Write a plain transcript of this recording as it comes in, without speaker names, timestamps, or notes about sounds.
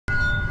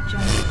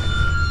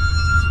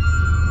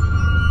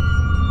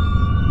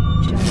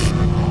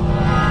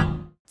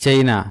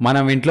China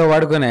మనం ఇంట్లో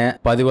వాడుకునే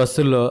 10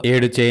 వస్తువుల్లో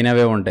 7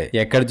 చైనావే ఉంటాయి.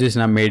 ఎక్కడ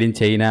చూసినా made in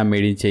China,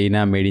 made in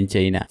China, made in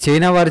China.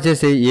 China వారు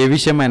చేసే ఏ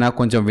విషయమైనా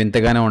కొంచెం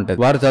వింతగానే ఉంటది.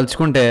 వారు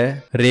తలుచుకుంటే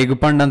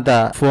రేగుపండంతా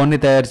ఫోన్ ని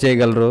తయారు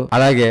చేయగలరు,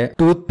 అలాగే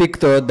టూత్ పిక్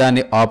తో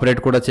దాన్ని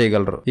ఆపరేట్ కూడా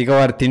చేయగలరు. ఇక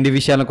వారి తిండి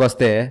విషయాలకు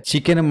వస్తే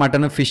చికెన్,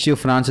 మటన్, ఫిష్,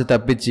 ఫ్రాన్స్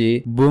తప్పించి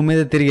భూమి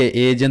మీద తిరిగే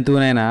ఏ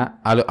జంతువునైనా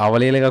వాళ్ళు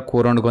అవలీలగా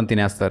కూర వండుకొని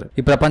తినేస్తారు.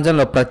 ఈ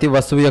ప్రపంచంలో ప్రతి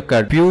వస్తువు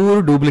యొక్క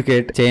ప్యూర్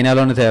డూప్లికేట్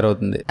చైనాలోనే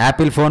తయారవుతుంది.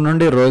 యాపిల్ ఫోన్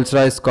నుండి రోల్స్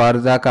రాయ్స్ కార్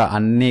దాకా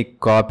అన్ని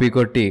కాపీ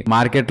కొట్టి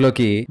మార్కెట్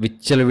లోకి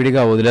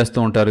విచ్చలవిడిగా వదిలేస్తూ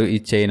ఉంటారు ఈ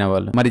చైనా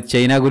వాళ్ళు. మరి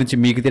చైనా గురించి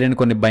మీకు తెలియని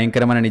కొన్ని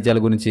భయంకరమైన నిజాల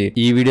గురించి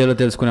ఈ వీడియోలో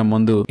తెలుసుకునే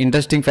ముందు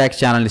ఇంట్రెస్టింగ్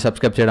ఫ్యాక్ట్స్ ఛానల్ ని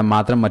సబ్స్క్రైబ్ చేయడం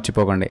మాత్రం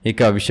మర్చిపోకండి.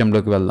 ఇక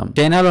విషయంలోకి వెళ్దాం.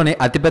 చైనాలోని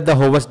అతిపెద్ద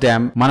హోవర్స్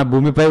డ్యామ్ మన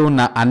భూమిపై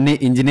ఉన్న అన్ని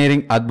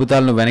ఇంజనీరింగ్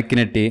అద్భుతాలను వెనక్కి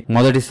నెట్టి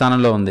మొదటి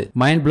స్థానంలో ఉంది.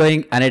 మైండ్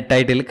బ్లోయింగ్ అనే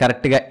టైటిల్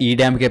కరెక్ట్ గా ఈ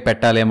డ్యామ్ కే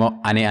పెట్టాలేమో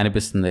అని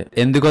అనిపిస్తుంది.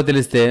 ఎందుకో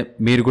తెలిస్తే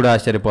మీరు కూడా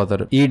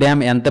ఆశ్చర్యపోతారు. ఈ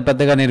డ్యామ్ ఎంత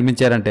పెద్దగా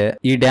నిర్మించారంటే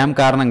ఈ డ్యామ్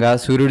కారణంగా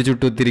సూర్యుడి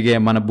చుట్టూ తిరిగే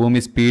మన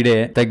భూమి స్పీడే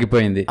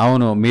తగ్గిపోయింది.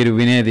 అవును, మీరు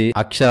వినేది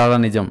అక్షరాల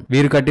నిజం.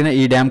 వీరు కట్టిన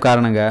ఈ డ్యామ్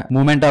కారణంగా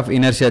మూమెంట్ ఆఫ్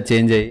ఇనర్షియా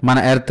చేంజ్ అయ్యి మన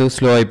ఎర్త్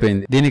స్లో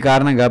అయిపోయింది. దీని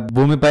కారణంగా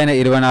భూమి పైన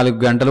 24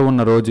 గంటలు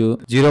ఉన్న రోజు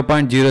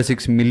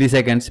 0.06 మిల్లీ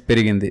సెకండ్స్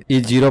పెరిగింది. ఈ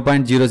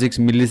 0.06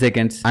 మిల్లీ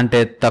సెకండ్స్ అంటే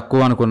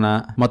తక్కువ అనుకున్న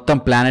మొత్తం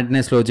ప్లానెట్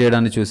నే స్లో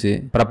చేయడాన్ని చూసి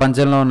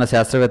ప్రపంచంలో ఉన్న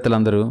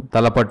శాస్త్రవేత్తలందరూ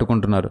తల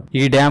పట్టుకుంటున్నారు.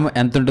 ఈ డ్యామ్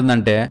ఎంత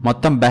ఉంటుందంటే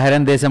మొత్తం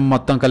బహ్రెయిన్ దేశం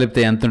మొత్తం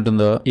కలిపితే ఎంత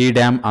ఉంటుందో ఈ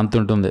డ్యామ్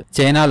అంతుంటుంది.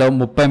 చైనాలో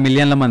 30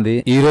 మిలియన్ల మంది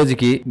ఈ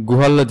రోజుకి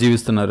గుహల్లో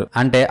జీవిస్తున్నారు.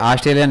 అంటే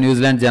ఆస్ట్రేలియా,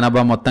 న్యూజిలాండ్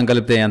జనాభా మొత్తం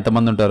కలిపితే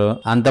ఎంతమంది ఉంటారో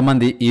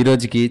అంతమంది ఈ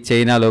రోజుకి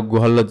చైనాలో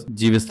గుహల్లో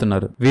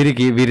జీవిస్తున్నారు.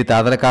 వీరికి వీరి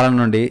తాతల కాలం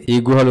నుండి ఈ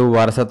గుహలు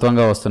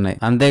వారసత్వంగా వస్తున్నాయి.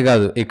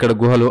 అంతేకాదు ఇక్కడ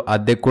గుహలు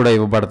అద్దెకు కూడా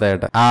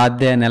ఇవ్వబడతాయట. ఆ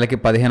అద్దె నెలకి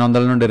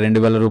 1500 నుండి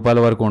 2000 రూపాయల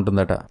వరకు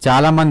ఉంటుందట.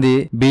 చాలా మంది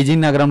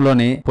బీజింగ్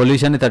నగరంలోని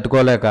పొల్యూషన్ ని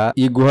తట్టుకోలేక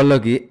ఈ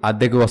గుహల్లోకి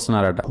అద్దెకు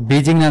వస్తున్నారట.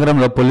 బీజింగ్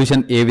నగరంలో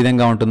పొల్యూషన్ ఏ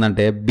విధంగా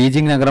ఉంటుందంటే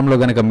బీజింగ్ నగరంలో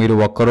గనక మీరు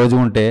ఒక్కరోజు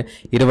ఉంటే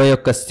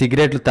 21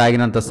 సిగరెట్లు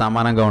తాగినంత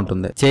సమానంగా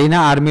ఉంటుంది. చైనా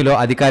ఆర్మీలో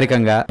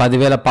అధికారికంగా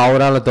 10,000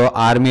 పావురాలతో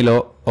ఆర్మీలో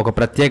ఒక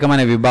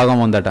ప్రత్యేకమైన విభాగం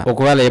ఉందట.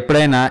 ఒకవేళ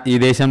ఎప్పుడైనా ఈ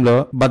దేశంలో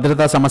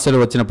భద్రతా సమస్యలు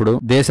వచ్చినప్పుడు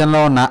దేశంలో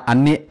ఉన్న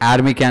అన్ని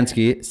ఆర్మీ క్యాంప్స్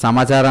కి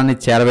సమాచారాన్ని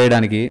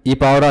చేరవేయడానికి ఈ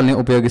పావురాల్ని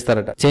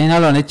ఉపయోగిస్తారట.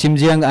 చైనాలోని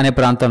చిమ్జియాంగ్ అనే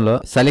ప్రాంతంలో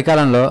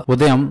చలికాలంలో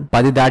ఉదయం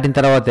 10 దాటిన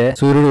తర్వాతే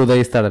సూర్యుడు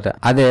ఉదయిస్తాడట.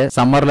 అదే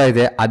సమ్మర్ లో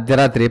అయితే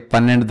అర్ధరాత్రి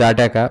 12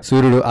 దాటాక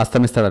సూర్యుడు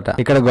అస్తమిస్తాడట.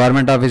 ఇక్కడ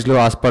గవర్నమెంట్ ఆఫీసులు,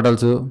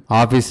 హాస్పిటల్స్,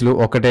 ఆఫీసులు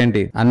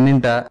ఒకటేంటి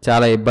అన్నింట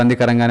చాలా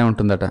ఇబ్బందికరంగానే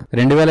ఉంటుందట.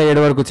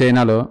 2007 వరకు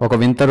చైనాలో ఒక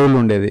వింత రూల్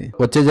ఉండేది.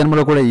 వచ్చే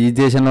జన్మలో కూడా ఈ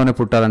దేశంలోనే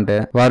పుట్టాలంటే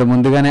వారు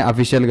ముందుగానే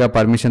అఫీషియల్ గా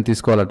పర్మిషన్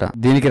తీసుకోవాలట.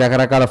 దీనికి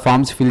రకరకాల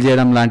ఫార్మ్స్ ఫిల్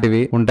చేయడం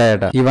లాంటివి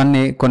ఉంటాయట.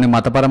 ఇవన్నీ కొన్ని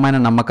మతపరమైన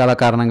నమ్మకాల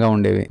కారణంగా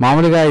ఉండేవి.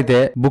 మామూలుగా అయితే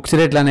బుక్స్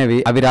రేట్లు అనేవి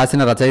అవి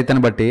రాసిన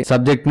రచయితను బట్టి,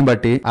 సబ్జెక్ట్ ని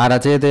బట్టి, ఆ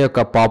రచయిత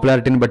యొక్క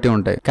పాపులారిటీని బట్టి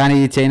ఉంటాయి. కానీ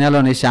ఈ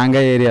చైనాలోని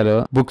షాంఘై ఏరియాలో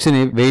బుక్స్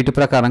ని వెయిట్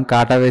ప్రకారం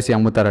కాటా వేసి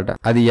అమ్ముతారట.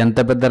 అది ఎంత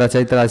పెద్ద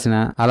రచయిత రాసినా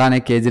అలానే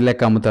కేజీ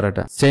లెక్క అమ్ముతారట.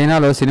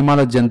 చైనాలో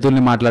సినిమాలో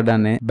జంతువుల్ని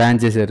మాట్లాడడాన్ని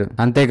బ్యాన్ చేశారు.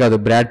 అంతేకాదు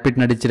బ్రాడ్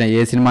పిట్ నటించిన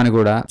ఏ సినిమాని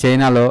కూడా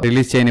చైనాలో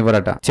రిలీజ్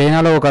చేయనివ్వరట.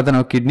 చైనాలో ఒక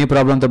అతను కిడ్నీ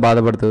ప్రాబ్లం తో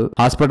బాధపడుతూ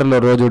హాస్పిటల్లో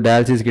రోజు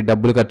డయాలసిస్ కి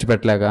డబ్బులు ఖర్చు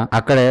పెట్టలేక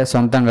అక్కడే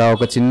సొంతంగా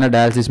ఒక చిన్న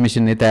డయాలసిస్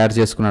మిషన్ ని తయారు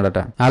చేసుకున్నాడట.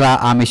 అలా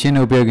ఆ మిషన్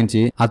ని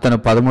ఉపయోగించి అతను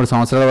 13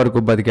 సంవత్సరాల వరకు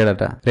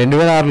బతికాడట.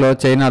 2006లో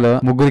చైనాలో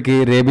ముగ్గురికి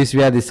రేబీస్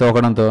వ్యాధి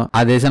సోకడంతో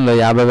ఆ దేశంలో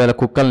 50,000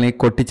 కుక్కల్ని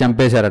కొట్టి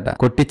చంపేశారట.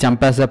 కొట్టి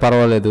చంపేస్తే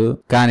పర్వాలేదు,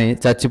 కానీ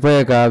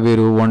చచ్చిపోయాక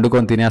వీరు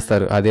వండుకొని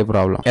తినేస్తారు. అదే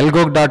ప్రాబ్లం.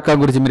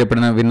 elgog.com గురించి మీరు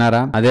ఎప్పుడైనా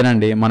విన్నారా?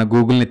 అదేనండి, మన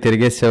గూగుల్ ని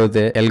తిరిగేసి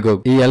చదివితే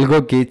ఎల్గోగ్. ఈ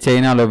ఎల్గోగ్ కి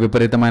చైనాలో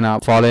విపరీతమైన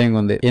ఫాలోయింగ్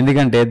ఉంది.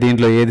 ఎందుకంటే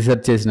దీంట్లో ఏది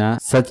సెర్చ్ చేసినా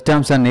సర్చ్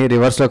టర్మ్స్ అన్ని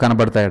రివర్స్ లో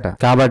కనబడతాయట.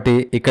 కాబట్టి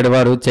ఇక్కడ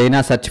వారు చైనా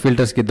సెర్చ్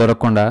ఫిల్టర్స్ కి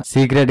దొరకకుండా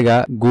సీక్రెట్ గా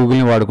గూగుల్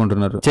ని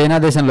వాడుకుంటున్నారు. చైనా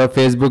దేశంలో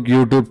ఫేస్బుక్,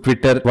 యూట్యూబ్,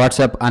 ట్విట్టర్,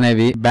 వాట్సాప్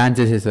అనేవి బ్యాన్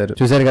చేసేశారు.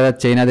 చూసారు కదా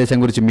చైనా దేశం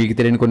గురించి మీకు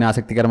తెలియని కొన్ని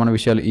ఆసక్తికరమైన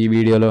విషయాలు ఈ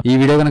వీడియోలో. ఈ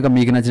వీడియో కనుక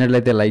మీకు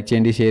నచ్చినట్లయితే లైక్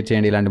చేయండి, షేర్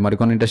చేయండి. ఇలాంటి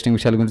మరికొన్ని ఇంట్రెస్టింగ్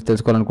విషయాల గురించి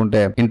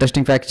తెలుసుకోవాలనుకుంటే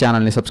ఇంట్రెస్టింగ్ ఫ్యాక్ట్స్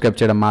ఛానల్ ని సబ్స్క్రైబ్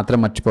చేయడం మాత్రం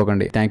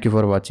మర్చిపోకండి. Thank you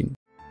for watching.